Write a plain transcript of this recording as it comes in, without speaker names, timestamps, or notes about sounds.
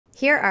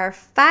Here are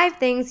 5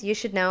 things you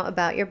should know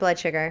about your blood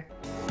sugar.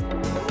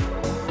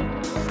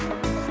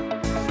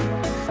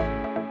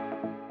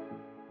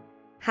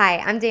 Hi,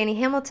 I'm Dani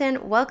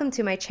Hamilton. Welcome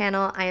to my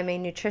channel. I am a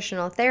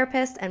nutritional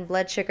therapist and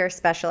blood sugar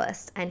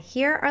specialist. And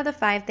here are the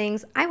 5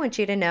 things I want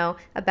you to know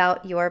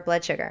about your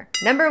blood sugar.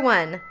 Number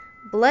 1.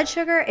 Blood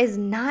sugar is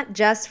not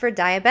just for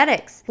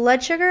diabetics.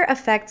 Blood sugar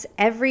affects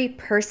every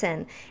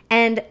person,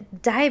 and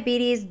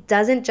diabetes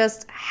doesn't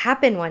just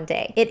happen one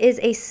day. It is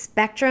a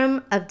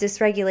spectrum of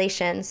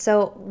dysregulation.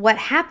 So what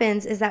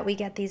happens is that we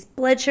get these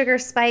blood sugar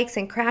spikes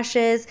and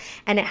crashes,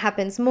 and it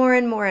happens more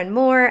and more and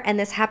more, and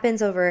this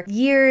happens over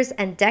years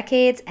and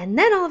decades, and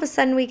then all of a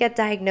sudden we get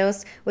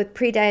diagnosed with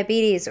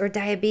prediabetes or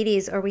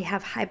diabetes, or we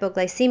have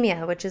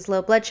hypoglycemia, which is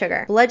low blood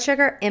sugar. Blood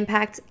sugar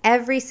impacts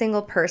every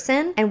single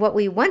person, and what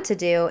we want to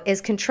do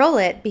is control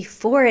it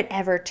before it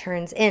ever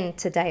turns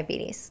into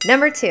diabetes.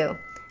 Number 2,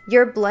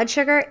 your blood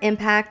sugar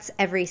impacts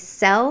every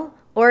cell,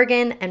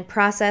 organ, and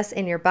process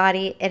in your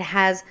body. It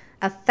has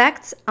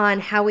effects on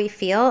how we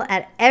feel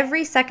at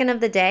every second of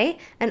the day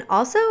and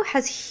also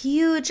has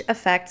huge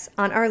effects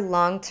on our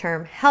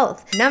long-term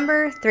health.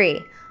 Number 3,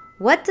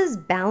 what does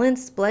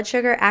balanced blood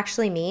sugar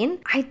actually mean?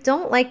 I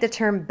don't like the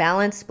term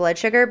balanced blood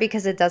sugar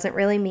because it doesn't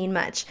really mean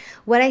much.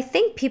 What I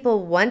think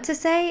people want to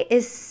say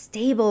is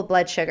stable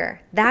blood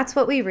sugar. That's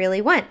what we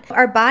really want.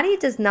 Our body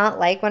does not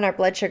like when our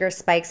blood sugar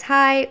spikes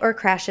high or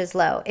crashes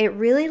low. It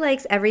really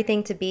likes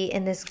everything to be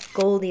in this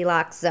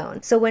Goldilocks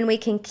zone. So when we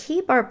can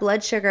keep our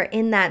blood sugar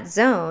in that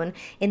zone,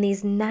 in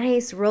these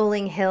nice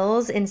rolling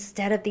hills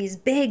instead of these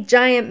big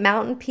giant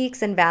mountain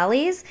peaks and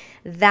valleys,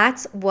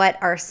 that's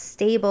what our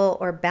stable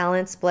or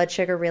balanced blood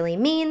sugar really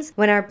means.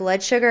 When our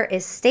blood sugar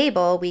is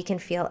stable, we can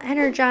feel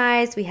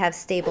energized, we have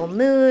stable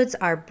moods,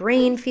 our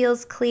brain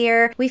feels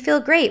clear, we feel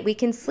great, we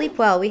can sleep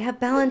well, we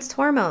have balanced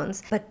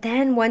hormones. But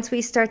then once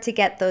we start to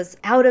get those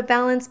out of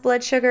balance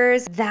blood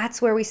sugars,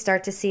 that's where we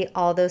start to see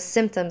all those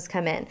symptoms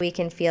come in. We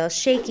can feel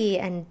shaky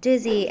and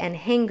dizzy and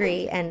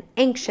hangry and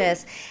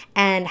anxious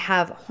and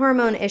have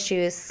hormone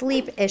issues,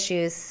 sleep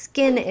issues,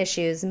 skin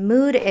issues,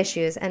 mood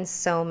issues, and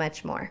so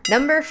much more.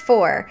 Number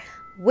 4,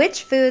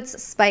 which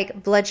foods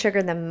spike blood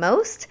sugar the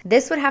most?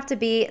 This would have to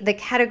be the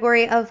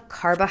category of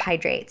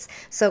carbohydrates.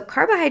 So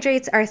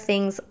carbohydrates are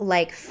things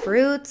like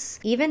fruits,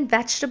 even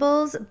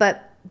vegetables,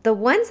 but the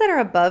ones that are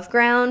above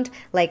ground,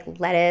 like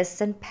lettuce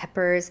and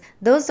peppers,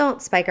 those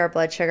don't spike our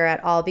blood sugar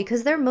at all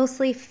because they're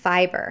mostly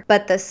fiber.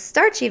 But the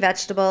starchy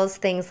vegetables,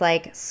 things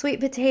like sweet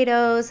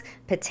potatoes,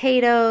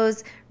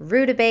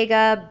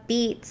 rutabaga,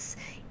 beets,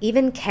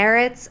 even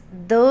carrots,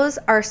 those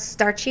are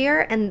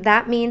starchier, and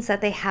that means that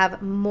they have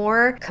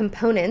more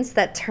components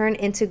that turn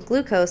into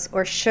glucose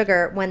or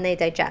sugar when they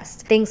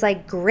digest. Things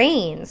like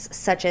grains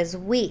such as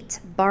wheat,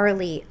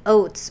 barley,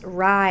 oats,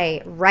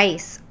 rye,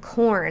 rice,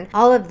 corn,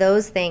 all of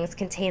those things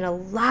contain a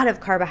lot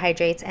of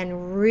carbohydrates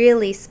and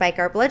really spike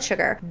our blood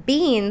sugar.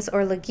 Beans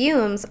or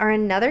legumes are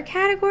another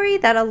category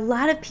that a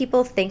lot of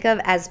people think of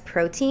as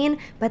protein,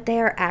 but they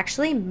are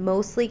actually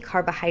mostly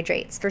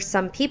carbohydrates. For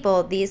some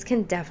people, these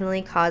can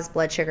definitely cause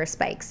blood sugar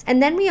spikes.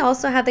 And then we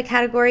also have the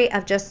category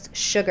of just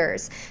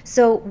sugars.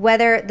 So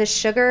whether the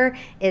sugar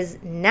is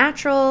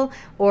natural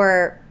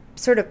or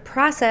sort of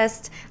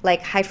processed,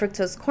 like high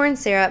fructose corn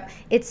syrup,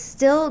 it's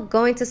still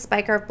going to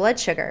spike our blood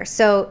sugar.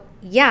 So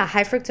yeah,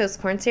 high fructose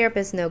corn syrup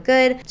is no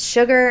good,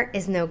 sugar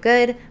is no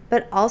good,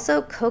 but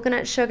also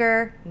coconut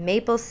sugar,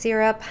 maple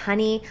syrup,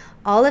 honey,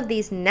 all of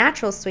these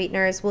natural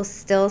sweeteners will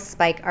still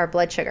spike our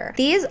blood sugar.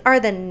 These are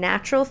the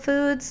natural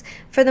foods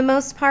for the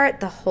most part,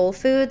 the whole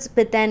foods,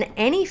 but then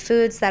any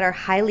foods that are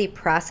highly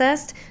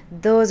processed,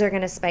 those are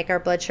gonna spike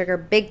our blood sugar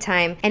big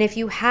time. And if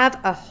you have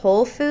a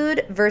whole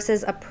food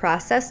versus a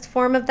processed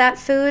form of that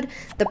food,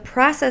 the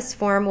processed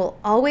form will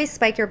always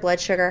spike your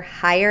blood sugar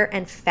higher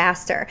and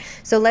faster.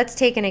 So let's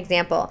take an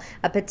example,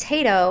 a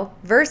potato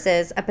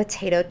versus a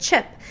potato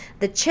chip.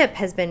 The chip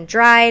has been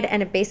dried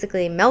and it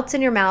basically melts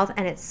in your mouth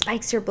and it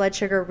spikes your blood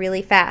sugar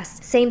really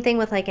fast. Same thing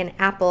with like an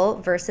apple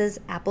versus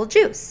apple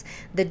juice.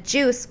 The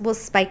juice will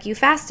spike you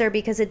faster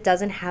because it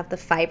doesn't have the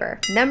fiber.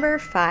 Number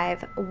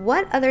 5,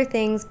 what other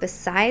things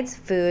besides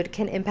food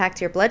can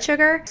impact your blood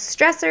sugar?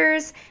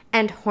 Stressors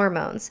and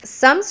hormones.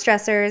 Some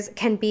stressors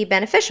can be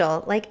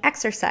beneficial, like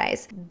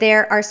exercise.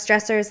 There are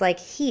stressors like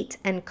heat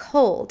and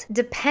cold.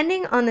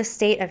 Depending on the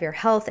state of your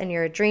health and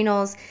your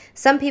adrenals,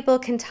 some people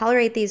can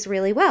tolerate these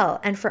really well,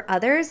 and for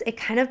others, it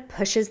kind of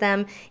pushes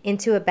them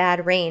into a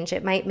bad range.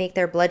 It might make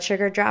their blood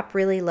sugar drop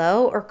really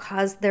low or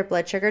cause their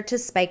blood sugar to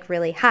spike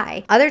really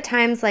high. Other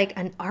times, like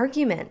an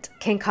argument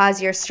can cause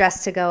your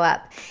stress to go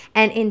up.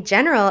 And in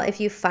general,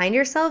 if you find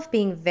yourself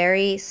being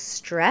very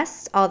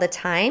stressed all the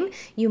time,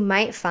 you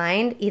might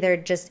find either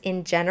just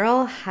in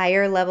general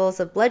higher levels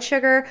of blood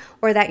sugar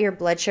or that your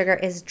blood sugar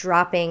is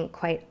dropping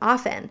quite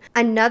often.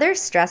 Another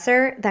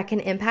stressor that can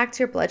impact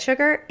your blood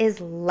sugar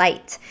is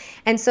light.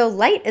 And so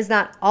light is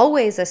not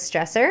always a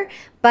stressor,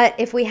 But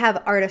if we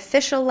have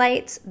artificial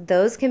lights,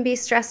 those can be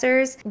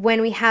stressors.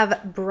 When we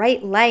have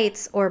bright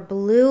lights or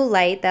blue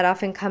light that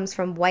often comes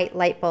from white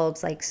light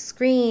bulbs like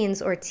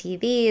screens or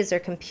TVs or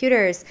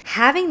computers,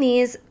 having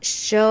these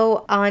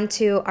show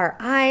onto our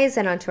eyes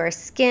and onto our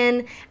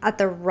skin at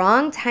the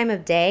wrong time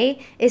of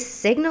day is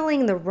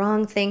signaling the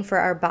wrong thing for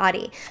our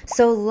body.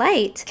 So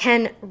light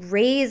can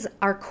raise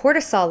our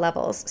cortisol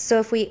levels. So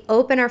if we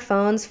open our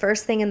phones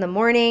first thing in the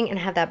morning and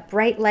have that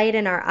bright light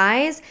in our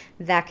eyes,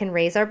 that can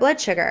raise our blood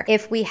sugar.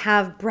 If we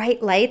have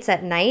bright lights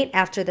at night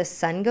after the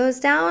sun goes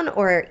down,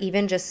 or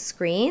even just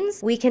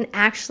screens, we can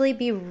actually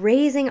be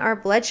raising our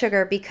blood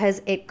sugar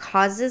because it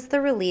causes the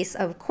release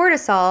of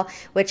cortisol,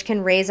 which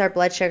can raise our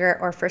blood sugar,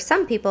 or for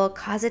some people,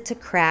 cause it to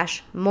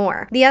crash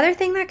more. The other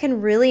thing that can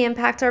really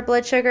impact our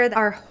blood sugar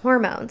are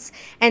hormones.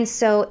 And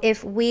so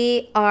if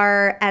we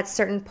are at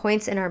certain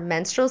points in our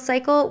menstrual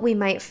cycle, we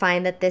might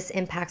find that this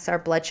impacts our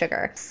blood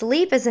sugar.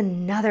 Sleep is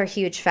another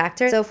huge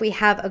factor. So if we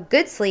have a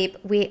good sleep,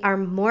 we are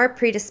more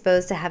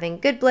predisposed to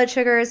having good blood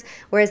sugars,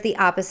 whereas the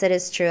opposite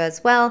is true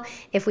as well.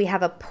 If we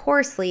have a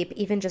poor sleep,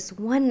 even just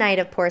one night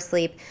of poor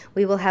sleep,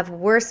 we will have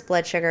worse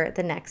blood sugar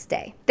the next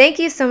day. Thank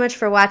you so much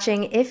for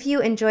watching. If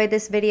you enjoyed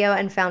this video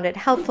and found it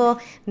helpful,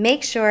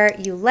 make sure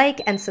you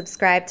like and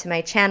subscribe to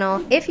my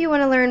channel. If you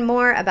want to learn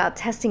more about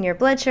testing your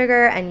blood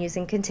sugar and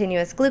using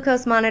continuous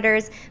glucose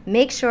monitors,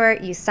 make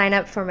sure you sign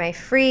up for my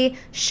free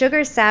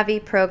Sugar Savvy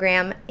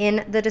program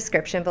in the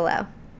description below.